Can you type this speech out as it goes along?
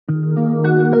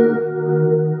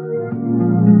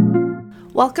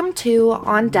Welcome to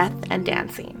On Death and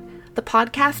Dancing, the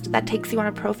podcast that takes you on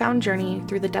a profound journey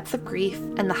through the depths of grief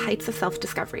and the heights of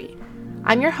self-discovery.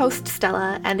 I'm your host,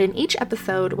 Stella, and in each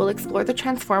episode, we'll explore the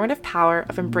transformative power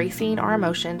of embracing our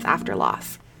emotions after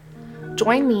loss.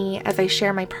 Join me as I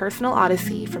share my personal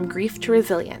odyssey from grief to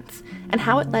resilience and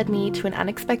how it led me to an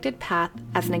unexpected path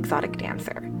as an exotic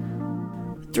dancer.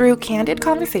 Through candid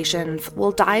conversations,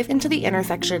 we'll dive into the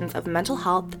intersections of mental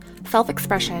health,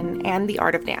 self-expression, and the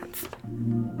art of dance.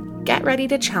 Get ready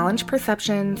to challenge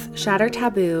perceptions, shatter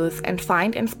taboos, and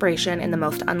find inspiration in the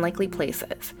most unlikely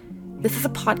places. This is a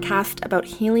podcast about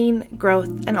healing, growth,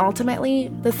 and ultimately,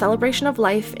 the celebration of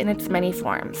life in its many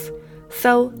forms.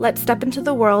 So, let's step into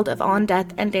the world of On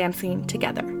Death and Dancing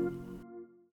together.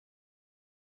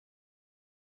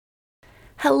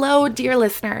 Hello, dear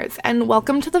listeners, and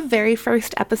welcome to the very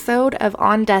first episode of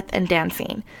On Death and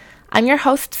Dancing. I'm your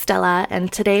host, Stella,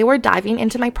 and today we're diving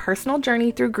into my personal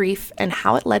journey through grief and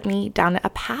how it led me down a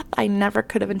path I never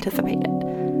could have anticipated.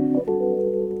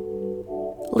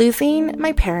 Losing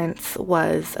my parents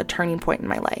was a turning point in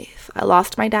my life. I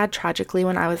lost my dad tragically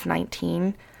when I was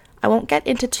 19. I won't get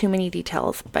into too many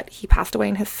details, but he passed away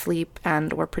in his sleep,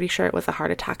 and we're pretty sure it was a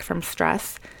heart attack from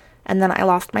stress. And then I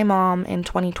lost my mom in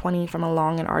 2020 from a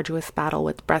long and arduous battle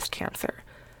with breast cancer.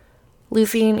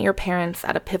 Losing your parents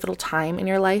at a pivotal time in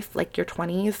your life, like your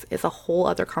 20s, is a whole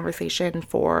other conversation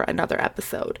for another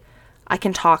episode. I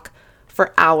can talk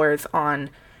for hours on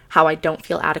how I don't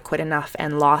feel adequate enough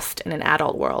and lost in an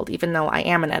adult world, even though I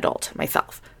am an adult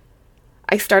myself.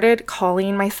 I started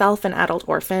calling myself an adult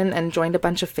orphan and joined a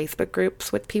bunch of Facebook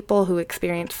groups with people who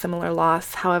experienced similar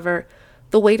loss. However,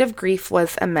 the weight of grief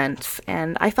was immense,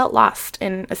 and I felt lost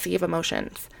in a sea of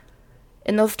emotions.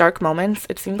 In those dark moments,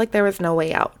 it seemed like there was no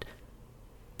way out.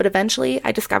 But eventually,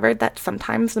 I discovered that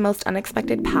sometimes the most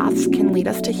unexpected paths can lead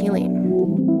us to healing.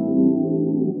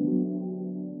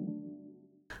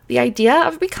 The idea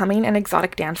of becoming an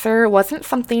exotic dancer wasn't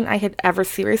something I had ever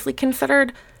seriously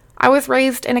considered. I was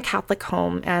raised in a Catholic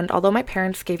home, and although my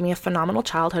parents gave me a phenomenal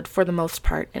childhood for the most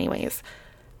part anyways,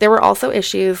 there were also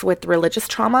issues with religious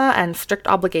trauma and strict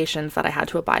obligations that I had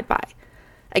to abide by.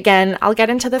 Again, I'll get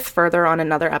into this further on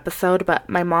another episode, but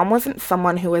my mom wasn't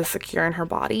someone who was secure in her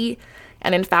body,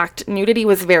 and in fact, nudity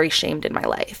was very shamed in my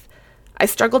life. I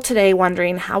struggle today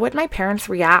wondering how would my parents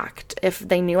react if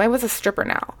they knew I was a stripper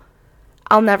now.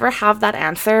 I'll never have that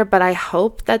answer, but I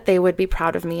hope that they would be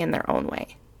proud of me in their own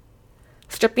way.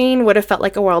 Stripping would have felt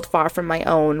like a world far from my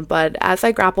own, but as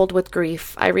I grappled with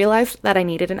grief, I realized that I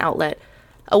needed an outlet,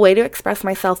 a way to express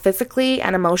myself physically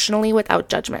and emotionally without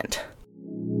judgment.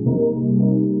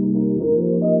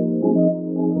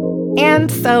 And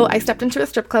so I stepped into a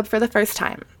strip club for the first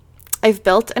time. I've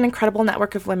built an incredible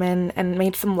network of women and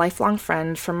made some lifelong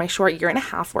friends from my short year and a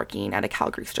half working at a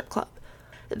Calgary strip club.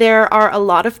 There are a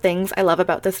lot of things I love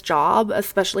about this job,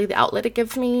 especially the outlet it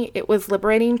gives me. It was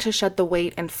liberating to shed the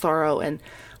weight and sorrow and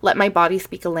let my body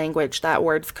speak a language that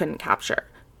words couldn't capture.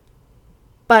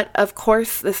 But, of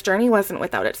course, this journey wasn't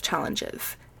without its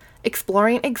challenges.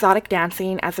 Exploring exotic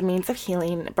dancing as a means of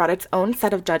healing brought its own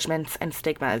set of judgments and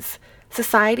stigmas.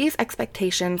 Society's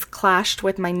expectations clashed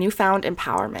with my newfound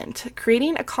empowerment,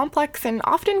 creating a complex and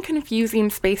often confusing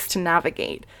space to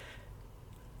navigate.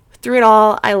 Through it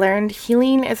all, I learned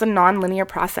healing is a non-linear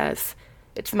process.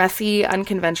 It's messy,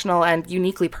 unconventional, and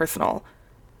uniquely personal.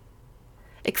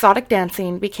 Exotic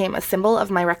dancing became a symbol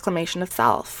of my reclamation of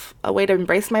self, a way to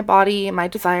embrace my body, my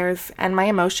desires, and my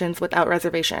emotions without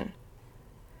reservation.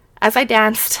 As I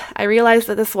danced, I realized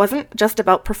that this wasn't just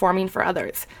about performing for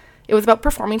others. It was about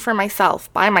performing for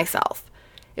myself, by myself.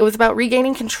 It was about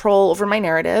regaining control over my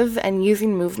narrative and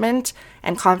using movement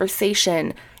and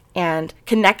conversation and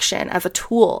connection as a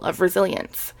tool of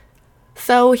resilience.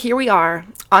 So here we are,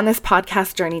 on this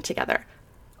podcast journey together.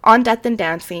 On Death and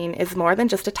Dancing is more than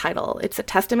just a title. It's a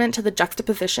testament to the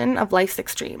juxtaposition of life's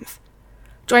extremes.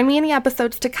 Join me in the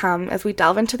episodes to come as we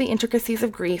delve into the intricacies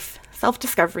of grief,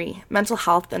 self-discovery, mental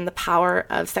health, and the power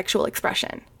of sexual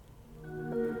expression.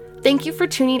 Thank you for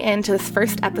tuning in to this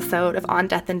first episode of On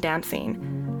Death and Dancing.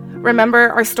 Remember,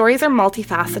 our stories are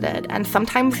multifaceted, and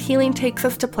sometimes healing takes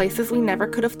us to places we never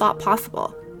could have thought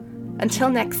possible. Until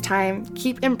next time,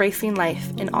 keep embracing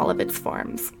life in all of its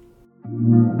forms.